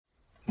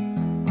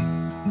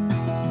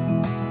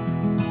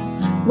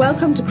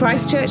Welcome to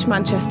Christchurch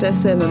Manchester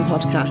Sermon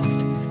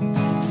Podcast.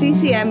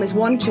 CCM is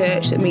one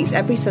church that meets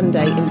every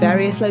Sunday in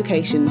various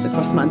locations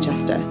across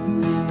Manchester.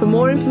 For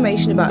more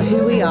information about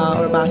who we are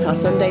or about our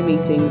Sunday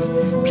meetings,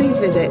 please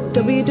visit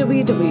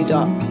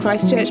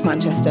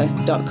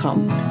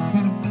www.christchurchmanchester.com.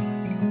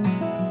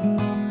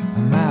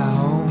 My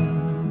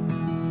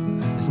home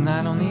is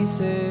not on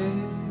this earth,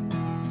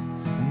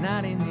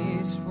 not in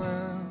this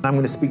world. I'm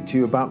going to speak to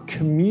you about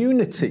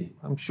community.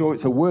 I'm sure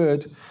it's a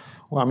word,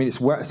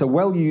 it's a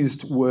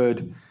well-used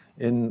word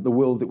in the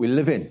world that we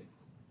live in.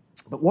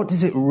 But what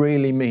does it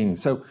really mean?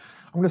 So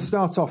I'm going to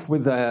start off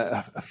with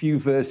a few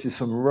verses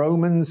from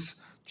Romans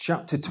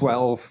chapter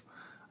 12,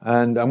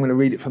 and I'm going to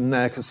read it from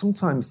there because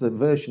sometimes the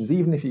versions,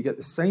 even if you get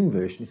the same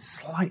version, is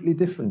slightly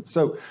different.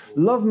 So,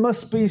 love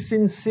must be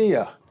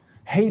sincere.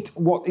 Hate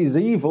what is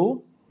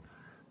evil.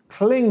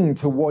 Cling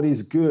to what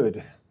is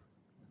good.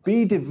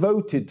 Be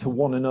devoted to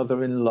one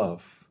another in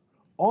love.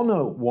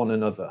 Honor one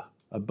another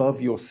above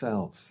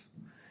yourselves.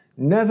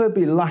 Never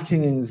be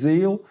lacking in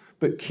zeal,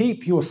 but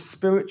keep your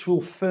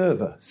spiritual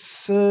fervor,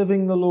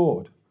 serving the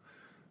Lord.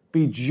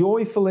 Be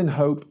joyful in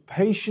hope,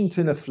 patient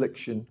in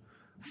affliction,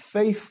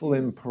 faithful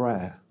in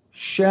prayer.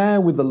 Share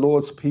with the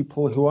Lord's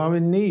people who are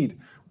in need.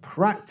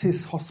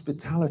 Practice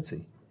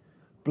hospitality.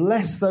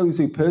 Bless those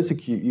who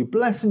persecute you.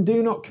 Bless and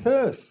do not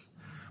curse.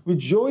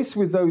 Rejoice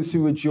with those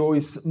who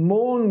rejoice.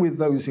 Mourn with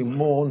those who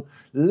mourn.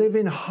 Live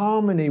in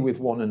harmony with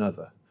one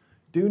another.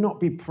 Do not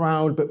be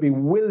proud, but be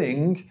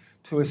willing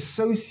to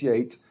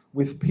associate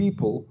with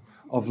people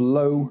of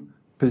low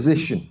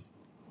position.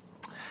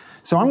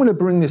 So I'm going to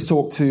bring this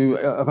talk to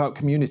about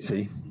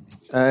community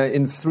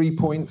in 3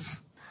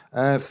 points.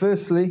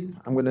 Firstly,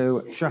 I'm going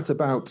to chat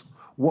about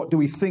what do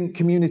we think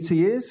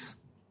community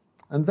is,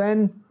 and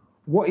then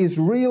what is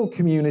real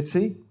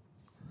community,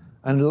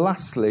 and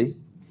lastly,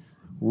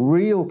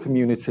 real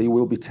community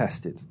will be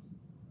tested.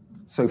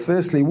 So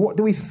firstly, what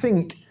do we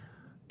think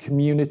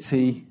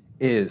community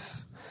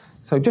is?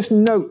 So just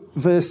note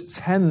verse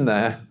 10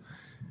 there.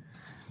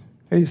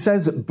 It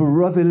says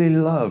brotherly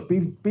love.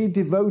 Be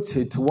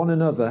devoted to one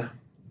another.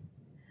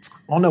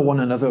 Honor one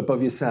another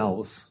above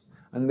yourselves.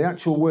 And the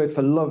actual word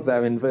for love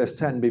there in verse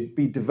 10,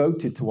 be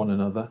devoted to one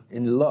another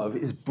in love,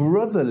 is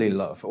brotherly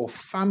love or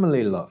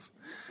family love.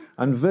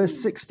 And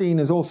verse 16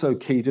 is also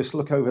key. Just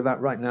look over that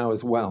right now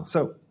as well.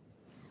 So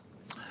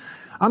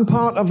I'm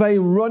part of a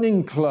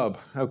running club,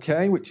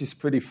 okay, which is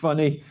pretty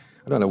funny.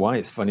 I don't know why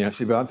it's funny,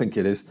 actually, but I think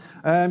it is.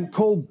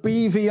 Called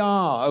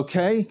BVR,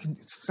 okay?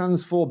 It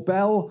stands for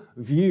Belle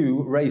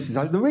Vue Races.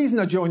 The reason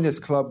I joined this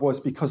club was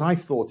because I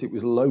thought it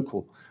was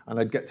local and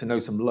I'd get to know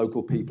some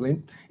local people.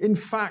 In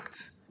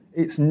fact,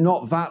 it's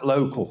not that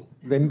local.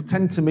 They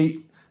tend to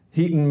meet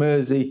Heaton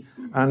Mersey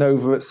and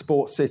over at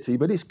Sports City,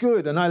 but it's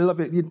good and I love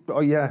it. Oh,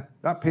 yeah,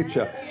 that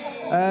picture.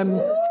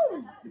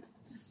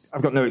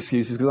 I've got no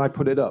excuses because I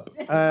put it up.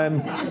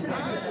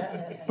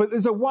 But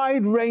there's a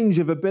wide range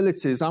of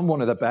abilities. I'm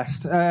one of the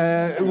best.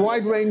 A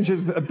wide range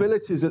of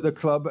abilities at the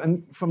club,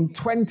 and from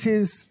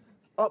 20s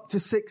up to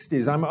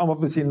 60s. I'm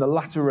obviously in the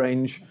latter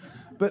range.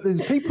 But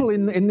there's people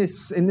in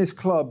this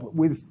club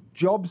with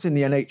jobs in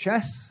the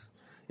NHS,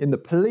 in the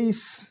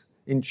police,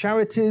 in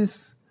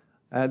charities.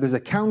 There's a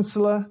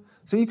counsellor.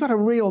 So you've got a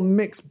real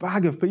mixed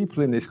bag of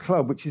people in this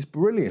club, which is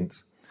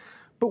brilliant.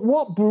 But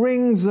what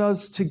brings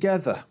us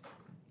together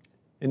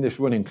in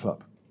this running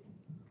club?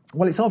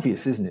 Well, it's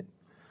obvious, isn't it?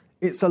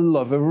 It's a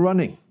love of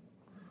running.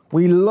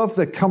 We love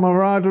the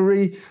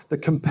camaraderie, the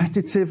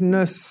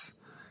competitiveness,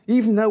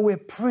 even though we're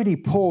pretty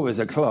poor as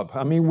a club.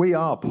 I mean, we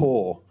are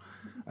poor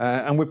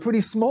and we're pretty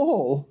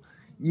small,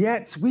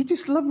 yet we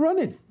just love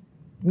running.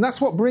 And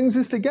that's what brings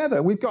us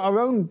together. We've got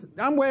our own,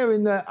 I'm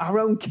wearing our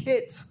own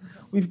kit.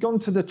 We've gone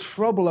to the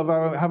trouble of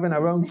having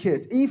our own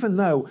kit, even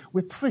though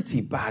we're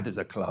pretty bad as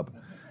a club.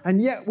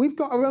 And yet we've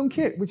got our own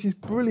kit, which is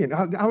brilliant,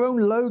 our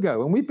own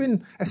logo. And we've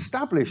been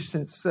established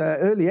since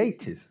early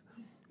 80s.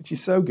 Which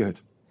is so good.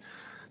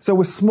 So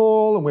we're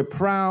small and we're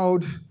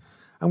proud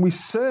and we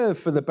serve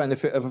for the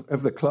benefit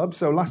of the club.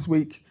 So last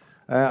week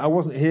I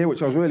wasn't here,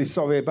 which I was really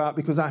sorry about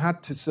because I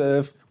had to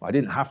serve. Well, I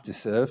didn't have to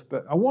serve,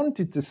 but I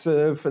wanted to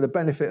serve for the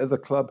benefit of the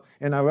club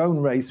in our own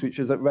race, which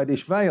is at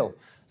Reddish Vale.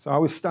 So I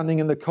was standing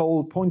in the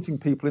cold, pointing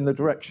people in the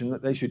direction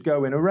that they should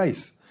go in a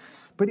race.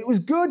 But it was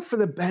good for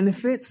the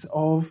benefits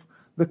of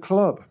the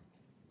club.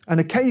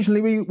 And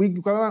occasionally we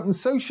go out and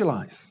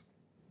socialise.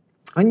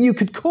 And you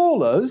could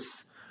call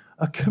us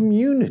a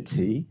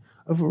community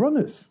of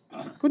runners,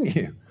 couldn't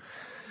you?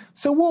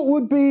 So what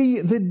would be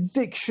the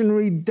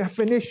dictionary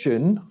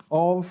definition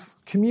of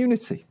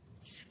community?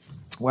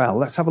 Well,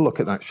 let's have a look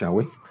at that, shall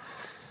we?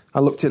 I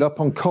looked it up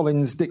on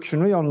Collins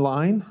Dictionary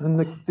online, and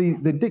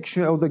the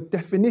dictionary or the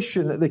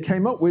definition that they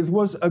came up with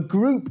was a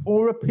group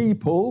or a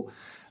people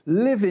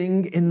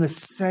living in the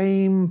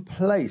same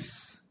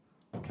place.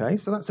 Okay,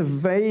 so that's a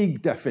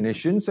vague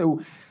definition.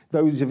 So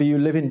those of you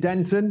who live in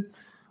Denton,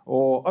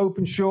 or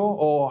Openshaw,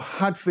 or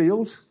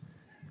Hadfield,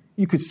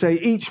 you could say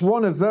each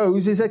one of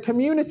those is a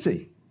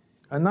community.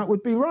 And that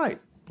would be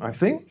right, I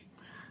think.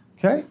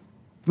 Okay?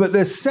 But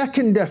the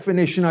second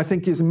definition, I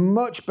think, is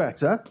much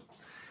better.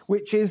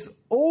 which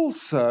is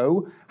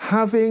also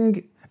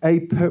having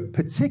a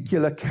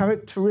particular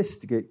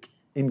characteristic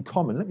in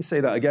common. Let me say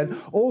that again.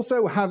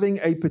 Also having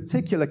a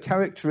particular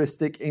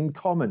characteristic in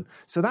common.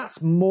 So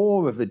that's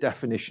more of the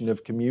definition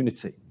of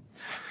community.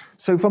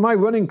 So for my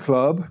running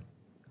club,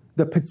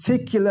 the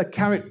particular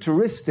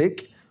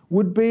characteristic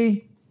would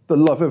be the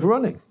love of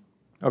running.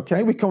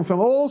 Okay, we come from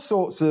all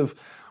sorts of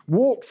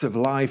walks of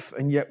life,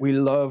 and yet we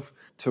love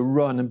to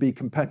run and be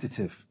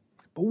competitive.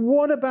 But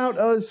what about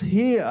us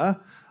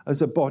here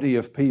as a body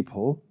of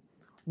people?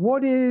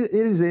 What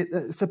is it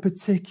that's a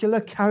particular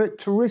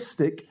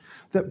characteristic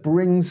that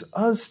brings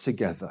us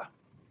together?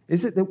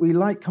 Is it that we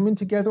like coming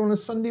together on a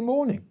Sunday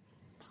morning?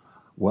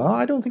 Well,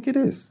 I don't think it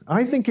is.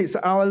 I think it's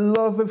our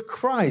love of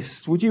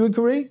Christ. Would you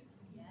agree?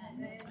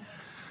 Yes.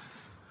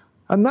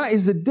 And that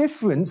is the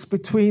difference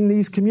between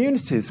these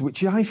communities,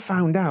 which I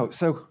found out.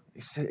 So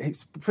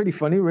it's pretty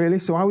funny, really.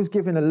 So I was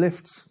given a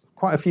lift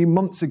quite a few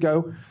months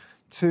ago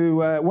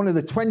to one of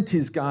the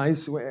 20s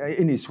guys,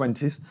 in his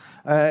 20s,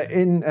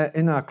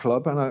 in our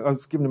club. And I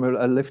was giving him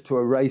a lift to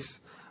a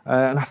race.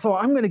 And I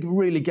thought, I'm going to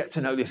really get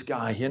to know this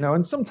guy,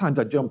 and sometimes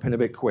I jump in a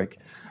bit quick.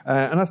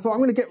 And I thought, I'm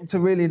going to get to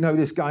really know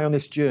this guy on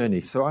this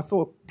journey. So I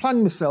thought,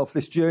 plan myself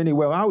this journey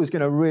where I was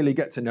going to really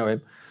get to know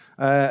him.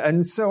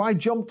 And so I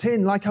jumped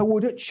in like I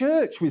would at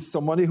church with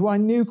somebody who I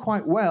knew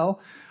quite well.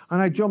 And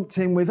I jumped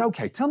in with,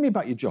 okay, tell me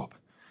about your job.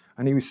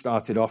 And he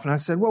started off, and I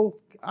said, well,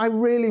 I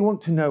really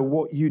want to know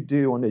what you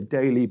do on a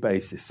daily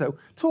basis. So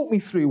talk me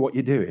through what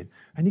you're doing.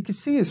 And you could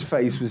see his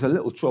face was a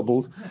little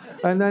troubled.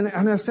 And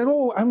I said,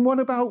 oh, and what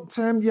about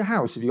your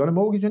house? Have you got a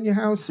mortgage on your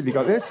house? Have you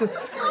got this?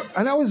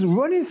 And I was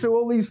running through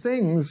all these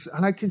things,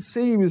 and I could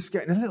see he was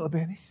getting a little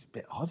bit, this is a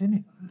bit odd, isn't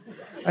it?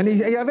 And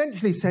he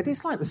eventually said,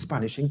 it's like the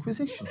Spanish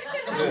Inquisition.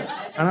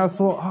 And I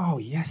thought, oh,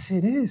 yes,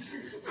 it is.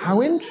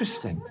 How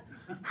interesting.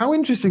 How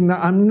interesting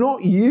that I'm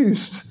not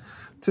used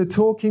to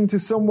talking to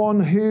someone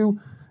who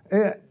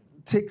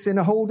ticks in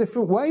a whole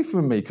different way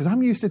from me, because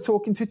I'm used to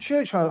talking to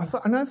church. I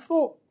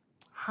thought,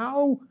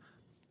 how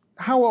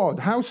odd,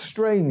 how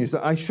strange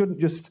that I shouldn't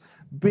just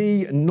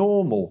be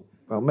normal.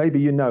 Well, maybe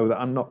you know that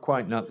I'm not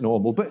quite that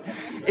normal, but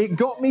it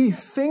got me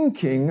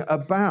thinking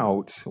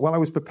about, while I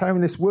was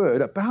preparing this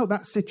word, about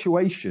that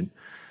situation.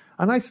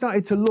 And I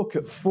started to look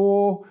at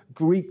 4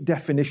 Greek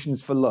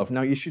definitions for love.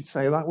 Now, you should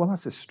say that, well,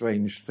 that's a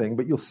strange thing,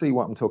 but you'll see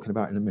what I'm talking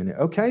about in a minute.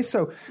 Okay,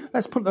 so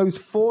let's put those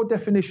 4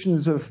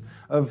 definitions of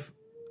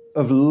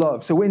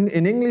love. So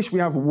in English, we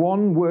have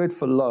one word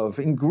for love.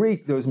 In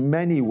Greek, there's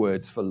many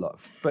words for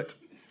love. But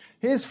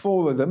here's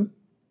 4 of them.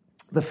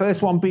 The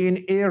first one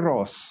being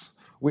eros,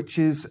 which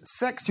is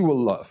sexual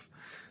love.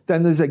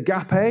 Then there's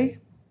agape,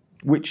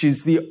 which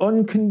is the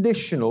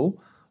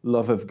unconditional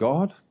love of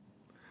God.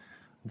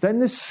 Then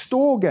there's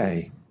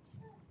storge,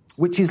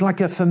 which is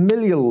like a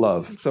familial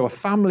love, so a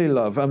family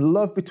love, a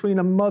love between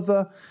a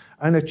mother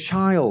and a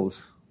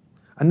child.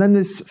 And then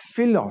there's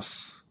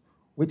philos,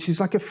 which is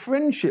like a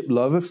friendship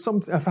love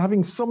of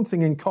having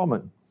something in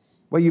common,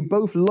 where you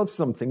both love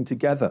something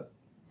together.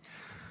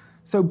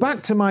 So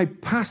back to my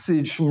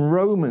passage from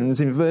Romans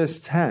in verse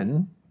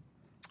 10,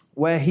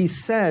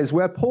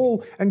 where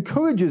Paul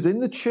encourages in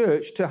the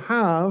church to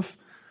have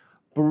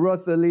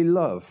brotherly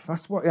love.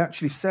 That's what it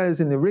actually says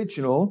in the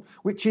original,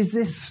 which is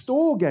this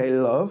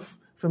storge love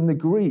from the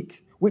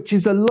Greek, which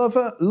is a love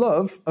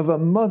of a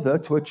mother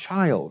to a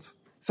child.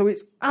 So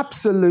it's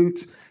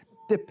absolute,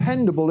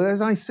 dependable.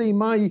 As I see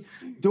my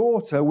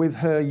daughter with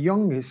her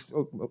youngest,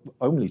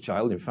 only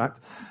child, in fact,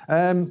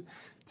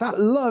 that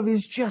love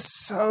is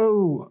just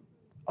so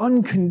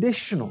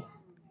unconditional.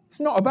 It's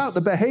not about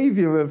the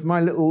behavior of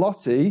my little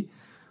Lottie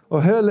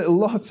or her little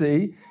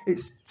Lottie.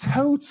 It's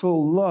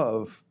total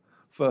love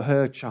for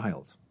her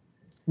child.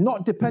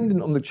 Not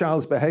dependent on the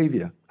child's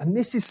behavior. And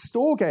this is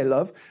storge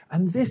love,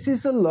 and this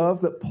is a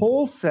love that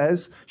Paul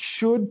says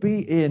should be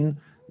in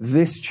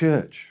this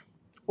church.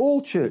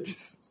 All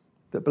churches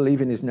that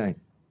believe in his name,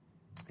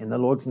 in the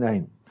Lord's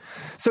name.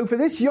 So for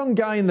this young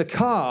guy in the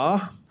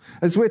car,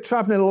 as we're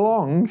traveling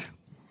along,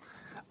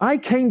 I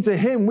came to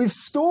him with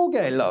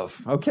storge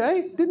love,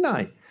 okay? Didn't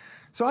I?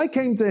 So I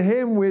came to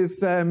him with,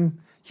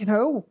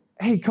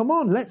 hey, come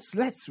on,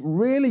 let's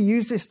really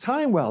use this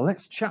time well.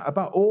 Let's chat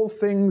about all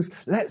things.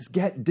 Let's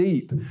get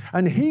deep.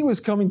 And he was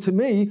coming to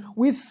me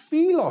with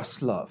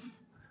philos love,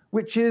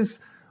 which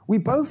is, we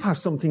both have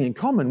something in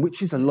common,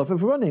 which is a love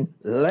of running.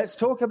 Let's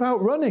talk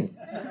about running.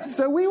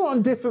 So we were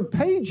on different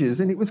pages,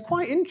 and it was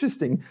quite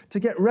interesting to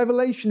get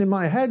revelation in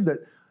my head that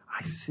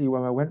I see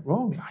where I went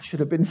wrong. I should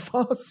have been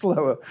far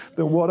slower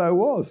than what I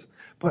was.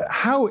 But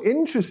how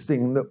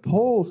interesting that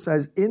Paul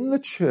says in the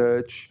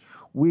church,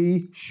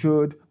 we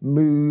should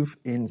move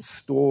in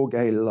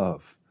storge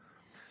love.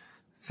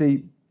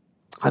 See,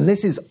 and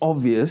this is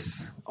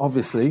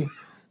obviously,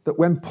 that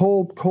when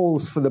Paul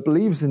calls for the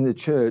believers in the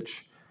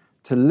church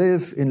to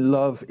live in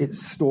love,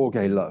 it's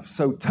storge love.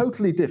 So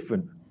totally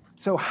different.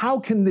 So how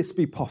can this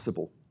be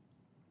possible?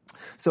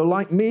 So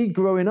like me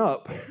growing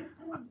up,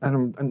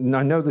 and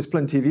I know there's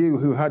plenty of you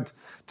who had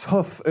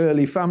tough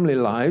early family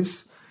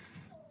lives,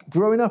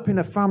 growing up in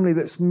a family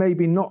that's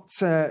maybe not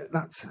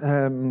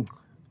that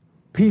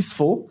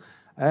peaceful,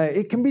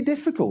 it can be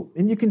difficult.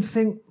 And you can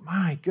think,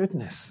 my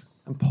goodness.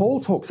 And Paul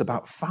talks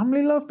about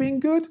family love being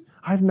good.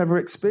 I've never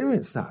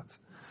experienced that.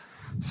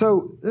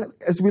 So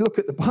as we look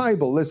at the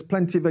Bible, there's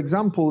plenty of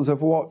examples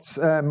of what,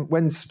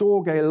 when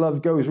storge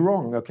love goes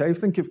wrong, okay?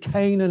 Think of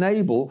Cain and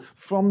Abel.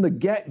 From the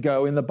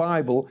get-go in the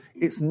Bible,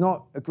 it's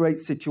not a great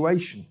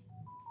situation.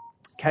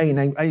 Cain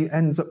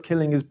ends up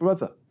killing his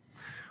brother.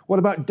 What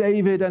about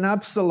David and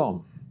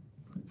Absalom?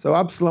 So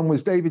Absalom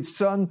was David's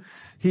son.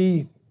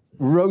 He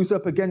rose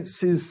up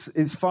against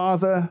his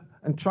father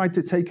and tried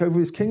to take over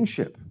his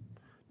kingship.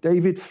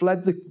 David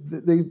fled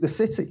the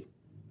city.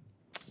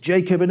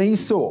 Jacob and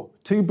Esau,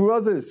 two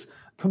brothers,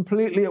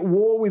 completely at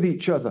war with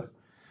each other.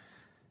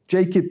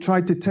 Jacob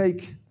tried to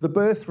take the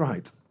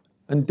birthright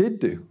and did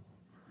do,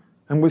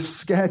 and was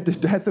scared to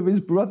death of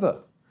his brother.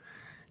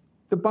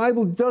 The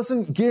Bible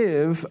doesn't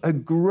give a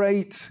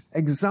great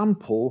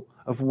example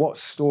of what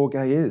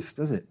storge is,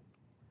 does it?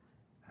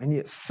 And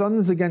yet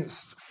sons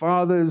against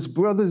fathers,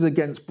 brothers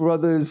against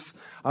brothers.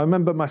 I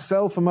remember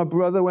myself and my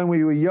brother when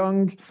we were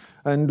young,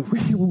 and we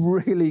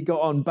really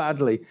got on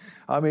badly.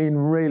 I mean,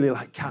 really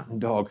like cat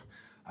and dog.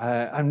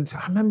 And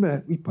I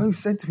remember we both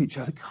said to each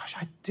other, gosh,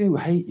 I do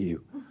hate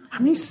you. I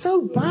mean, he's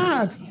so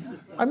bad.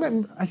 I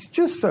mean, it's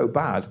just so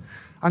bad.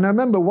 And I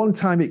remember one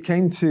time it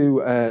came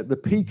to the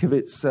peak of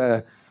its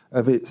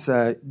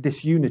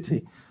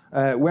disunity,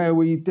 where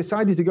we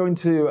decided to go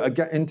into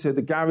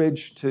the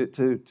garage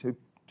to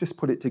just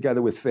put it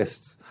together with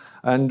fists.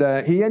 And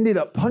he ended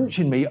up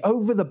punching me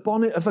over the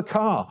bonnet of a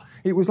car.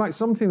 It was like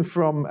something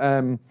from,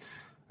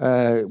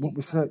 what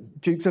was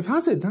that? Dukes of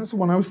Hazzard. That's the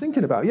one I was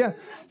thinking about, yeah.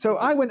 So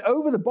I went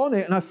over the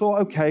bonnet and I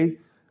thought, okay,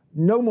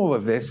 no more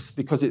of this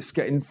because it's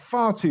getting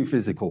far too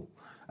physical.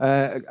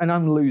 And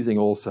I'm losing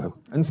also.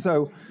 And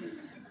so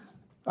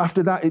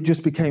after that, it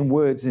just became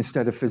words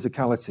instead of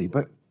physicality.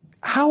 But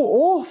how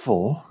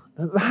awful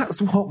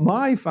that's what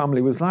my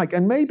family was like.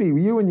 And maybe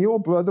you and your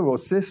brother or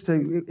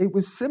sister, it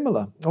was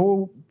similar.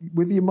 Or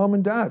with your mum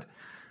and dad.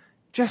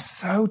 Just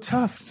so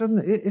tough,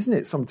 isn't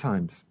it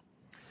sometimes?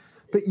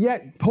 But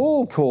yet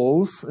Paul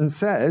calls and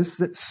says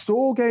that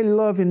storge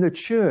love in the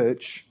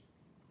church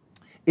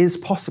is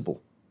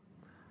possible.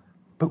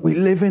 But we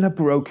live in a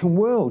broken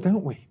world,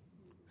 don't we?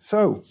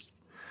 So,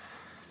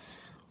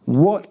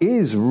 what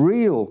is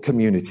real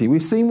community?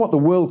 We've seen what the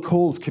world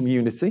calls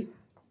community.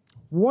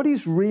 What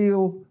is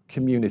real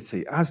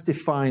community as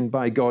defined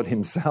by God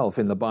himself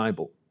in the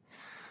Bible?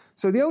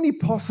 So the only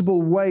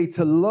possible way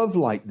to love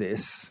like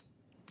this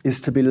is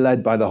to be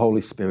led by the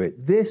Holy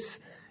Spirit. This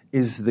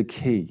is the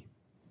key.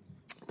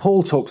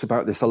 Paul talks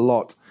about this a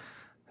lot,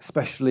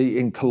 especially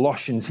in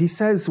Colossians. He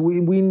says we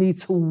need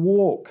to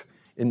walk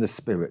in the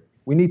Spirit.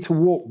 We need to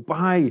walk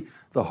by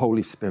the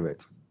Holy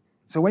Spirit.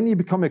 So when you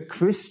become a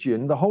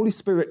Christian, the Holy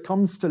Spirit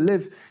comes to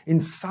live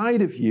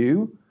inside of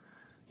you.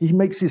 He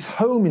makes his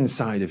home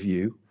inside of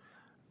you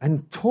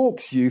and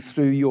talks you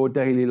through your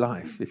daily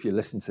life, if you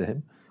listen to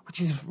him, which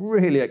is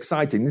really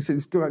exciting. This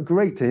is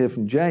great to hear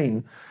from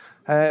Jane.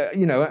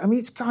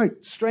 It's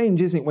quite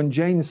strange, isn't it, when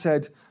Jane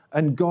said,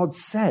 and God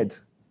said.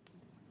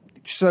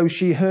 So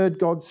she heard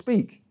God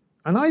speak.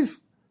 And I've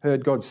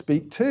heard God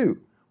speak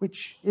too,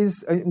 which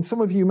is, and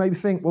some of you may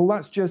think, well,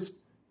 that's just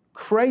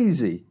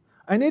crazy.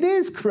 And it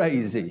is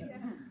crazy.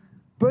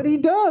 But he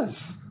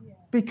does.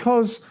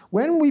 Because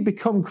when we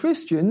become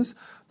Christians,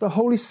 the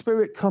Holy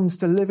Spirit comes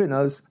to live in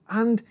us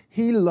and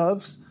he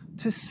loves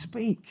to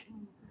speak.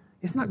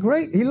 Isn't that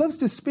great? He loves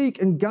to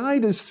speak and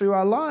guide us through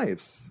our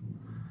lives.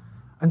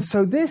 And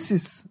so this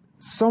is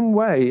some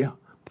way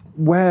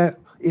where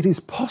it is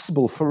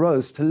possible for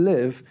us to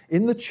live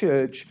in the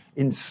church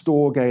in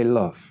storge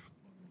love.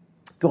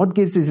 God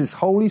gives us his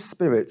Holy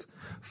Spirit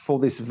for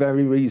this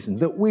very reason,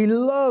 that we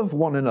love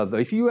one another.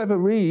 If you ever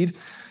read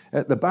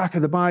at the back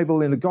of the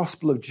Bible in the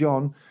Gospel of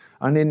John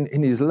and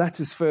in his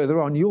letters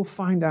further on, you'll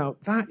find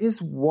out that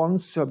is one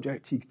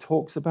subject he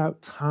talks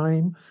about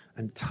time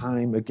and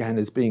time again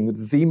as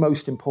being the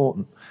most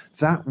important,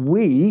 that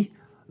we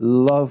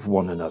love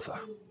one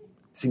another.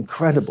 It's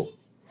incredible.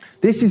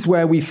 This is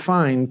where we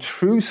find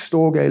true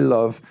storge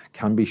love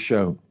can be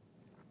shown.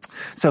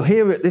 So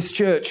here at this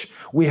church,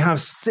 we have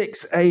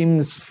 6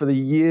 aims for the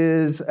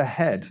years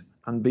ahead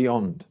and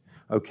beyond,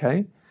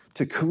 okay?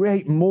 To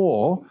create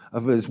more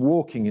of us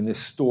walking in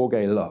this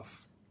storge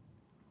love.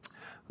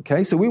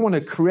 Okay, so we want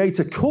to create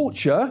a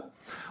culture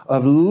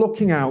of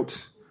looking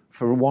out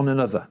for one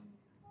another.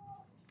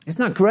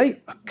 Isn't that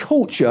great? A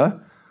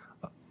culture,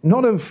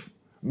 not of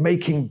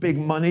making big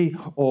money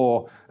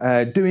or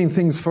doing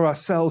things for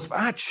ourselves, but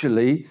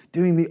actually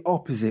doing the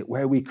opposite,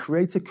 where we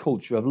create a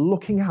culture of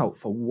looking out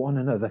for one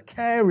another,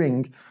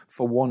 caring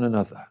for one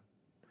another.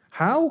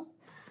 How?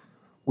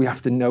 We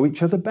have to know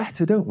each other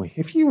better, don't we?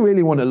 If you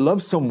really want to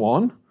love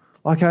someone,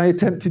 like I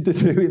attempted to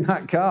do in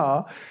that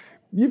car,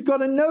 you've got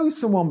to know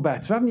someone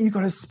better, haven't you? You've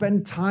got to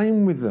spend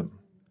time with them.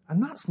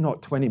 And that's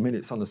not 20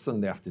 minutes on a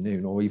Sunday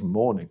afternoon or even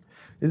morning,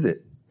 is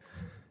it?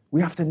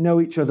 We have to know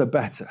each other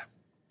better.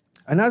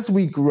 And as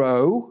we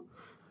grow,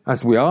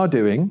 as we are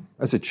doing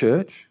as a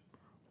church,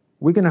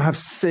 we're going to have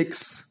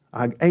 6.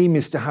 Our aim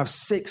is to have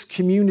 6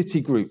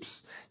 community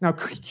groups. Now,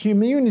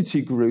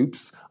 community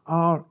groups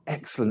are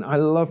excellent. I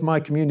love my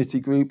community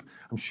group.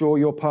 I'm sure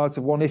you're part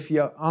of one. If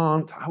you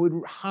aren't, I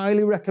would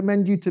highly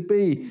recommend you to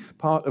be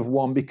part of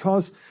one,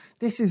 because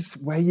this is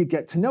where you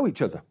get to know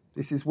each other.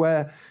 This is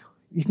where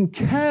you can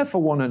care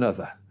for one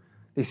another.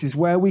 This is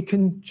where we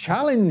can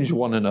challenge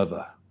one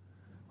another,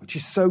 which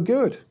is so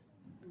good.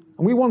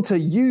 And we want a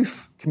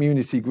youth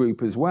community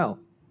group as well.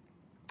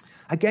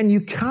 Again,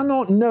 you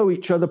cannot know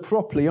each other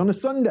properly on a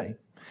Sunday.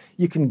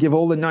 You can give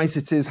all the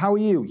niceties. How are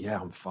you? Yeah,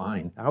 I'm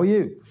fine. How are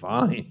you?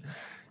 Fine.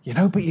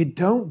 But you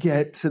don't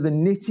get to the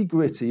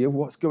nitty-gritty of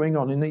what's going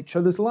on in each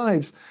other's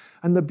lives.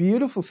 And the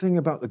beautiful thing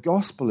about the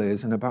gospel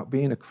is, and about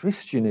being a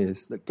Christian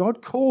is, that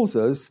God calls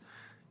us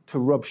to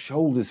rub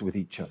shoulders with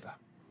each other,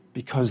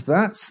 because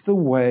that's the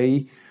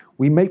way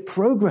we make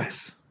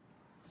progress.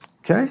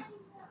 Okay?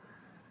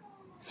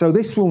 So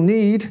this will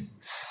need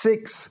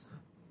 6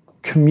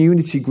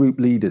 community group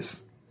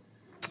leaders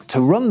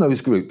to run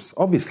those groups,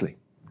 obviously.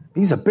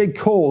 These are big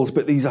calls,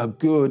 but these are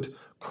good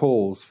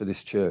calls for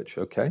this church,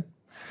 okay?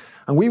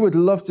 And we would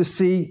love to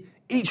see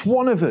each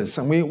one of us,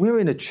 and we're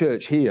in a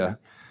church here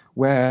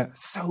where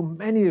so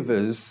many of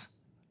us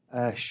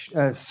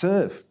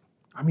serve.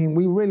 I mean,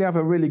 we really have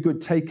a really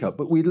good take-up,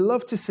 but we'd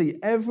love to see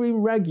every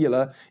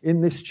regular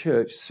in this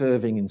church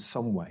serving in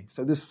some way.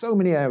 So there's so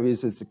many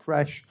areas. There's the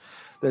creche,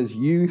 there's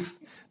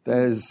youth,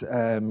 there's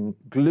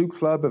Glue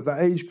Club of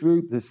that age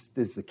group, there's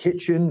the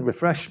kitchen,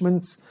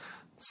 refreshments,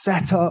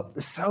 setup.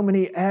 There's so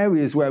many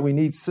areas where we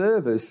need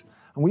servers,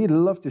 and we'd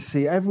love to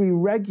see every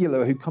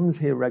regular who comes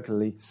here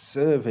regularly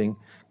serving,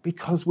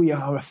 because we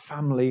are a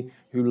family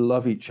who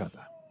love each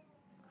other.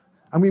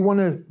 And we want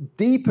to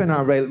deepen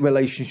our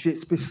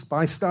relationships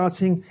by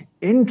starting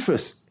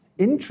interest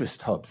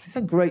hubs. It's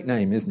a great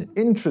name, isn't it?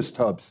 Interest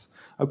hubs.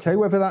 Okay,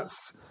 whether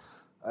that's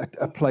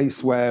a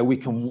place where we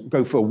can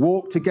go for a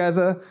walk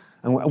together.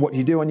 And what do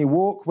you do on your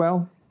walk?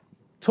 Well,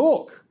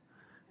 talk.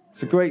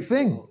 It's a great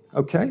thing,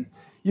 okay?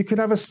 You could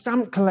have a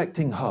stamp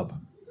collecting hub.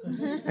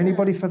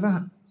 Anybody for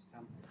that?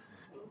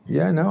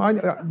 Yeah, no,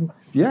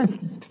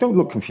 don't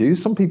look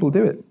confused. Some people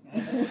do it.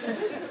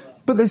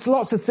 But there's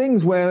lots of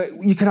things where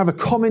you can have a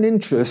common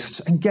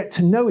interest and get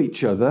to know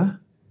each other,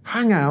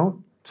 hang out,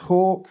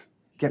 talk,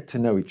 get to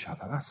know each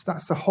other.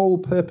 That's the whole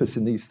purpose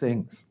in these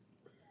things.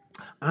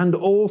 And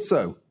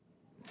also,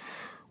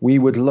 we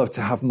would love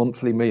to have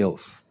monthly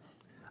meals.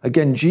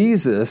 Again,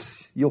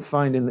 Jesus, you'll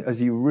find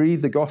as you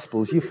read the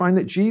Gospels, you find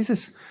that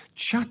Jesus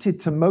chatted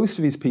to most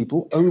of his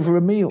people over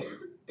a meal,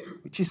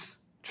 which is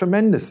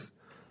tremendous.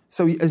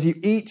 So as you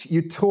eat,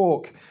 you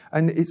talk,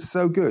 and it's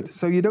so good.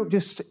 So you don't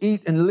just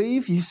eat and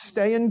leave, you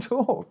stay and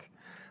talk.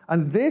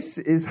 And this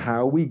is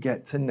how we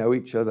get to know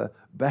each other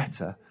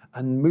better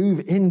and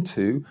move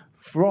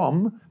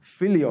from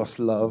Philios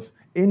love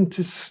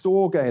into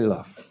Storge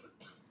love.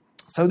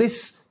 So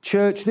this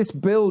church, this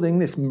building,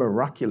 this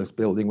miraculous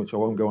building, which I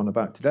won't go on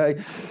about today,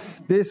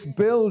 this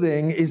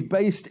building is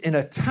based in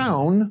a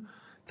town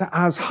that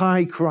has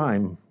high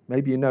crime.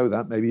 Maybe you know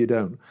that, maybe you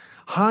don't.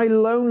 High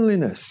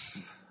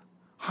loneliness.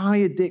 High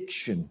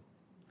addiction.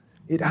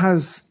 It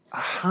has a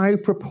high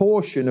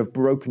proportion of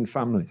broken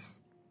families.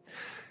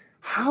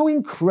 How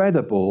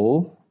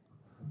incredible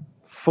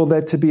for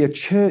there to be a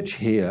church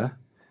here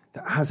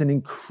that has an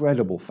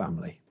incredible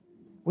family.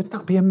 Wouldn't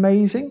that be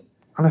amazing?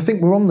 And I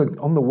think we're on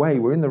the way,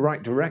 we're in the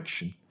right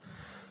direction.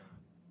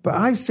 But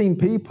I've seen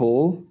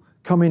people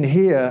come in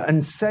here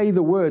and say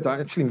the words.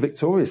 Actually,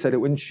 Victoria said it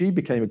when she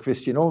became a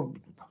Christian,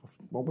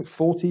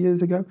 40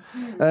 years ago.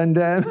 And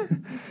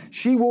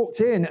she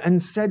walked in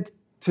and said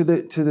to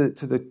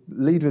the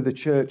leader of the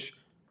church,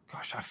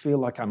 gosh, I feel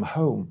like I'm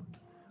home.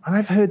 And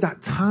I've heard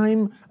that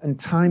time and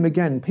time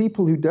again.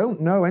 People who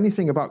don't know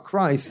anything about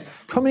Christ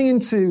coming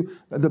into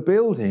the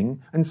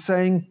building and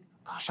saying,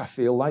 gosh, I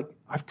feel like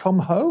I've come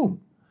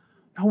home.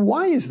 Now,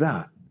 why is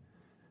that?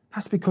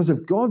 That's because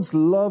of God's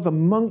love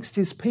amongst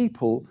his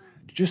people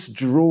just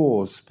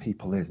draws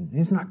people in.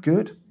 Isn't that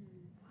good?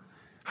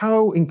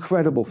 How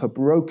incredible for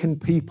broken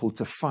people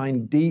to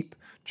find deep,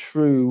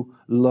 true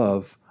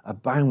love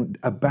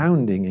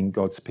abounding in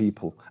God's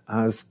people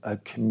as a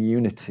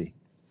community.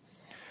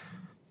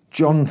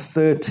 John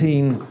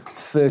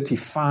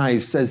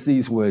 13:35 says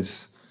these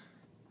words.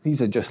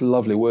 These are just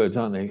lovely words,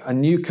 aren't they? A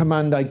new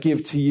command I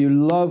give to you,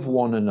 love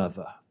one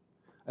another.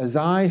 As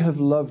I have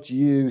loved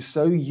you,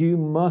 so you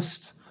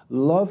must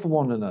love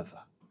one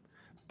another.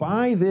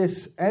 By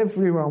this,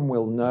 everyone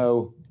will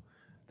know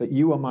that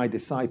you are my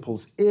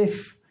disciples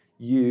if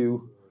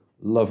you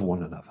love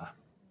one another.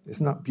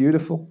 Isn't that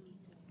beautiful?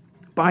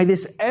 By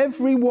this,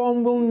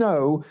 everyone will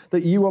know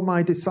that you are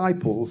my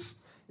disciples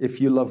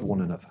if you love one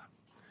another.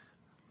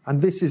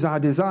 And this is our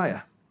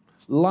desire.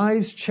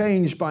 Lives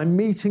changed by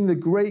meeting the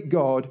great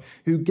God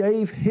who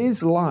gave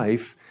his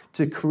life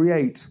to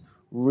create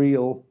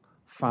real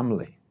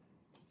family.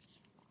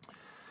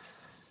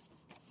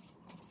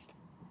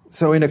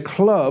 So in a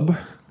club,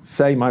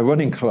 say my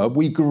running club,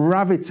 we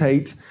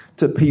gravitate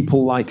to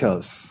people like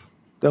us,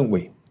 don't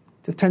we?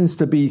 There tends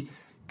to be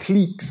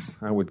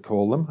cliques, I would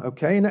call them,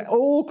 okay? And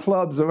all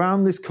clubs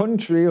around this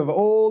country of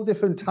all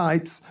different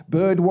types,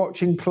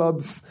 bird-watching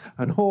clubs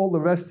and all the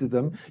rest of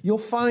them, you'll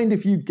find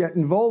if you get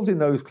involved in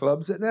those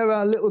clubs that there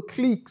are little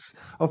cliques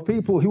of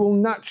people who will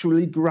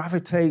naturally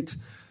gravitate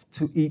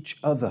to each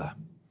other.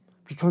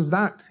 Because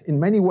that, in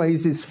many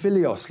ways, is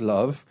philios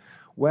love,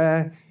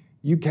 where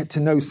you get to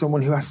know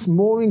someone who has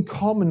more in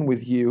common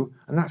with you,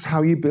 and that's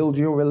how you build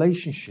your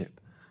relationship.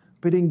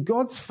 But in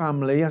God's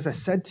family, as I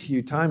said to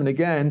you time and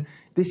again,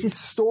 this is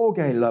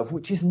storge love,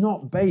 which is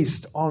not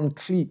based on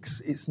cliques.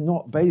 It's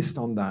not based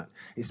on that.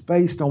 It's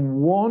based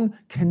on one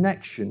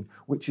connection,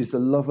 which is the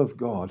love of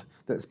God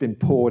that's been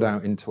poured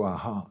out into our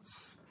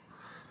hearts.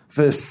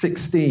 Verse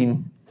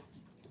 16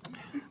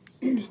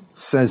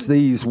 says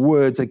these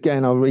words,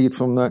 again, I'll read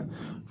from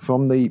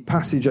the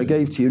passage I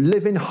gave to you.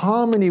 Live in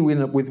harmony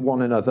with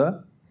one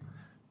another.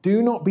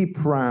 Do not be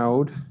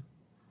proud,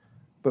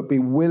 but be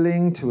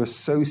willing to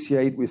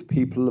associate with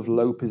people of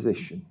low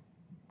position.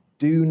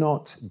 Do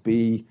not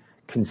be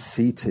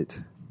conceited.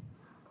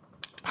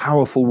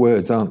 Powerful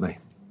words, aren't they?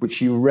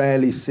 Which you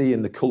rarely see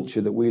in the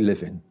culture that we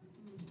live in.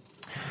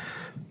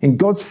 In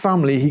God's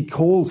family, he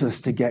calls us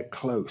to get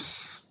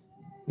close.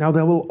 Now,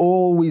 there will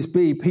always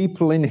be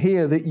people in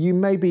here that you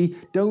maybe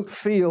don't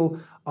feel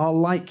are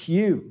like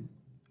you.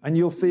 And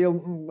you'll feel,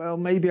 well,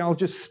 maybe I'll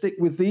just stick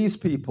with these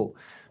people.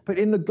 But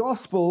in the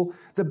gospel,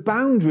 the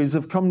boundaries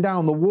have come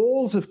down. The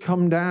walls have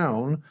come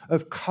down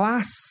of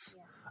class,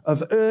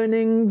 of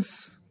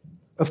earnings,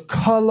 of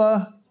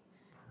colour,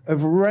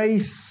 of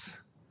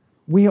race.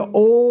 We are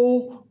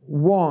all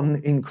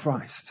one in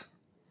Christ.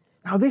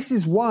 Now, this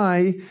is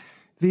why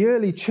the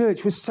early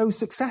church was so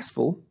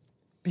successful,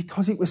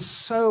 because it was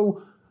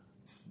so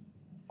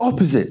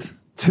opposite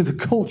to the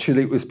culture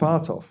that it was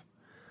part of.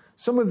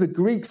 Some of the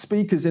Greek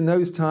speakers in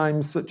those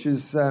times, such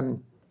as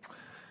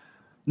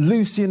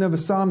Lucian of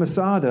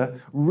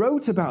Samosata,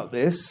 wrote about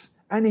this,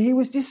 and he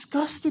was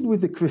disgusted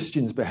with the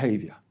Christians'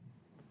 behaviour.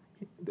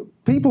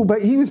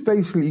 But he was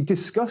basically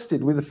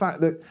disgusted with the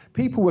fact that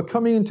people were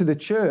coming into the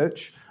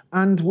church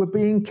and were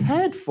being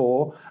cared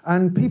for,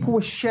 and people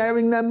were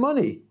sharing their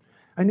money.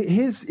 And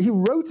he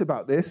wrote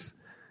about this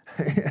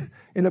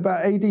in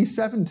about AD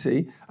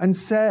 70 and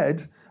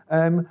said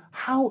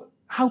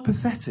how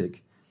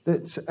pathetic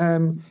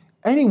that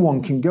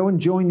anyone can go and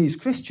join these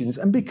Christians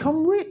and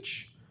become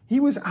rich.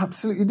 He was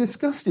absolutely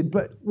disgusted.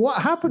 But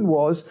what happened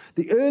was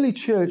the early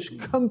church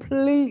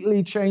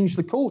completely changed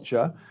the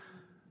culture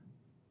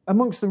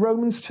amongst the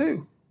Romans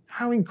too.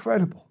 How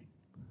incredible.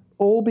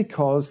 All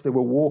because they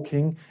were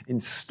walking in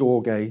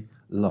storge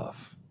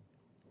love.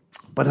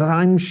 But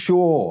I'm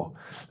sure,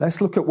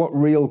 let's look at what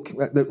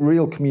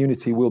real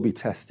community will be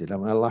tested.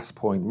 My last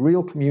point,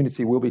 real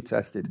community will be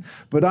tested.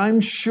 But I'm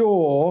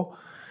sure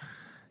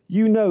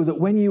you know that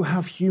when you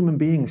have human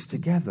beings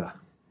together,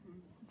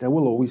 there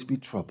will always be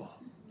trouble.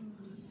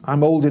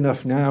 I'm old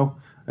enough now,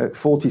 at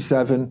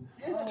 47,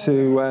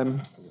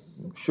 to,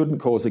 shouldn't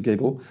cause a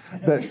giggle,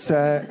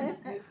 that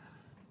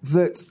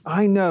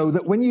I know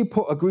that when you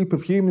put a group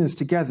of humans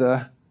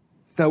together,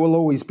 there will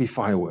always be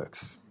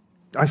fireworks.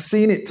 I've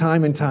seen it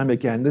time and time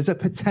again. There's a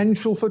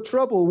potential for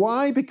trouble.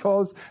 Why?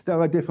 Because there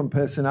are different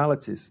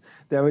personalities.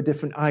 There are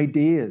different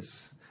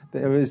ideas.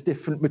 There is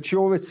different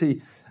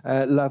maturity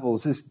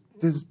levels.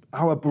 There's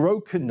our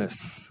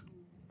brokenness.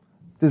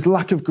 There's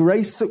lack of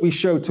grace that we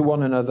show to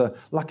one another,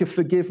 lack of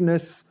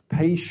forgiveness,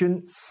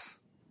 patience.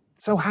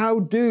 So how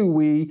do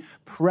we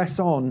press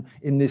on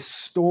in this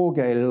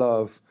storge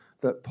love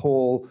that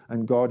Paul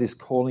and God is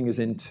calling us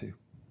into?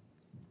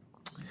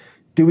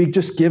 Do we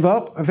just give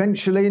up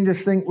eventually and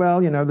just think,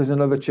 well, there's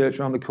another church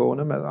around the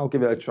corner, I'll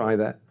give it a try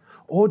there?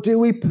 Or do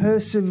we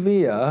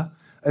persevere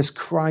as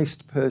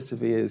Christ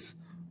perseveres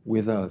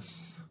with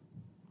us?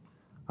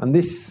 And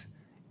this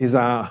is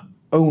our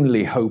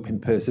only hope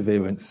in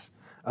perseverance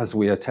as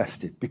we are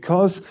tested.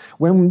 Because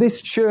when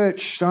this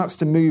church starts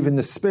to move in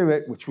the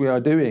Spirit, which we are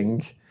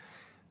doing,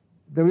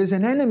 there is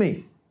an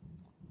enemy,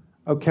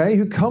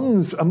 who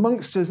comes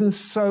amongst us and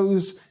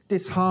sows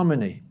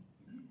disharmony.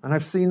 And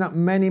I've seen that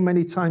many,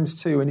 many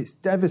times too, and it's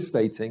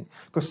devastating,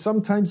 because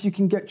sometimes you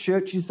can get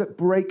churches that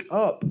break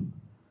up,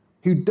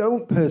 who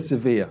don't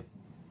persevere.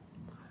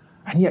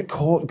 And yet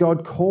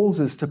God calls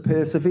us to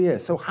persevere.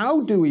 So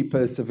how do we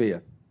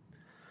persevere?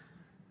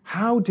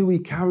 How do we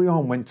carry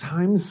on when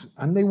times,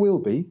 and they will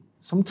be,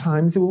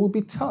 sometimes it will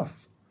be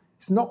tough.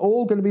 It's not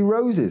all going to be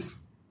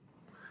roses.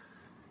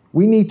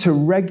 We need to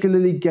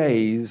regularly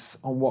gaze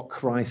on what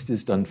Christ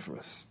has done for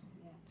us.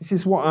 This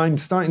is what I'm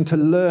starting to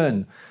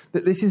learn,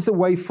 that this is the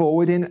way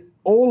forward in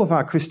all of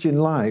our Christian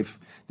life.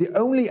 The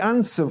only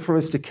answer for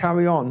us to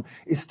carry on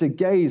is to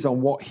gaze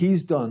on what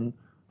he's done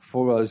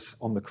for us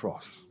on the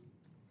cross.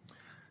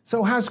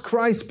 So has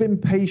Christ been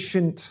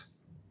patient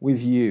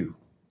with you?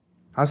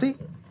 Has he?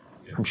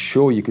 I'm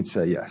sure you could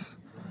say yes.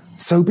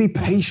 So be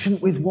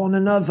patient with one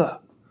another.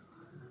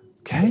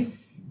 Okay?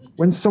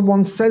 When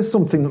someone says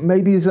something that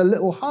maybe is a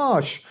little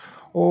harsh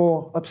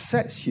or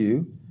upsets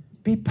you,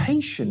 be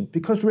patient,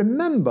 because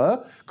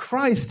remember,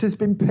 Christ has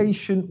been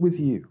patient with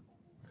you.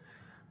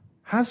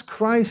 Has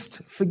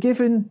Christ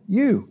forgiven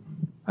you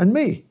and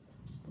me?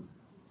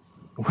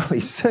 Well,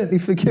 he's certainly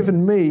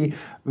forgiven me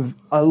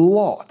a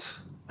lot.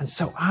 And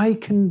so I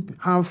can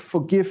have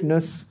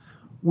forgiveness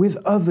with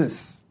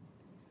others.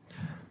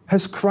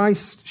 Has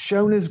Christ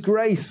shown us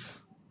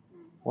grace?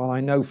 Well,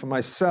 I know for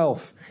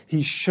myself,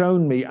 he's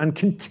shown me and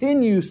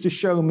continues to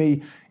show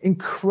me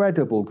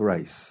incredible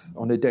grace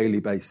on a daily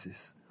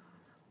basis.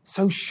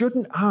 So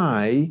shouldn't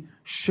I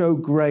show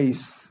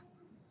grace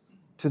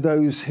to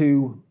those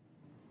who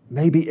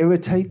maybe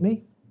irritate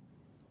me?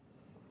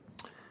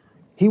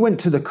 He went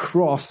to the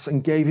cross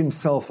and gave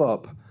himself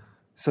up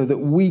so that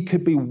we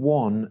could be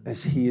one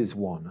as he is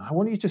one. I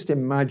want you to just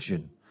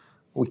imagine.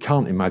 We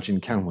can't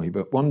imagine, can we?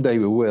 But one day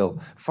we will.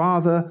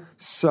 Father,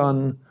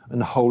 Son,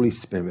 and Holy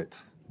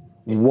Spirit.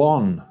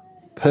 One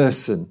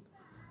person.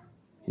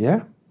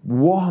 Yeah?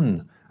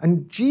 One.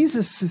 And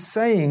Jesus is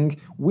saying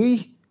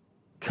we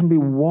can be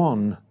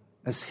one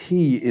as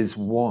he is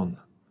one.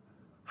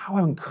 How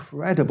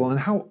incredible and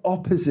how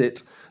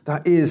opposite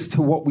that is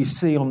to what we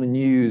see on the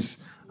news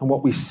and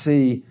what we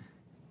see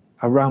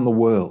around the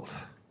world.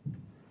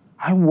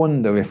 I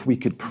wonder if we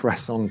could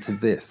press on to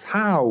this.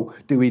 How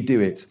do we do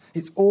it?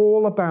 It's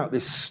all about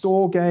this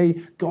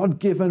storge,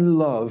 God-given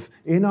love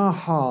in our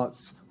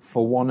hearts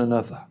for one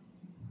another.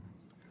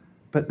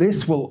 But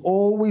this will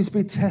always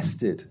be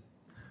tested.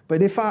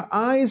 But if our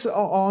eyes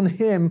are on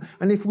him,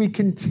 and if we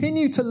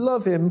continue to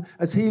love him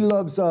as he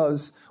loves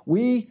us,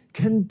 we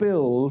can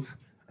build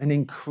an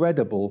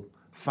incredible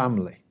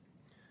family.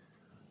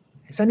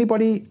 Is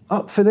anybody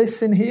up for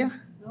this in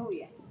here?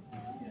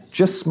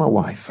 Just my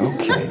wife.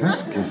 Okay,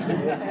 that's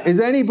good. Is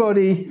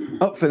anybody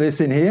up for this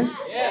in here?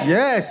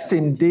 Yes,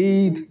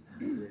 indeed.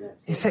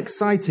 It's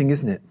exciting,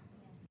 isn't it?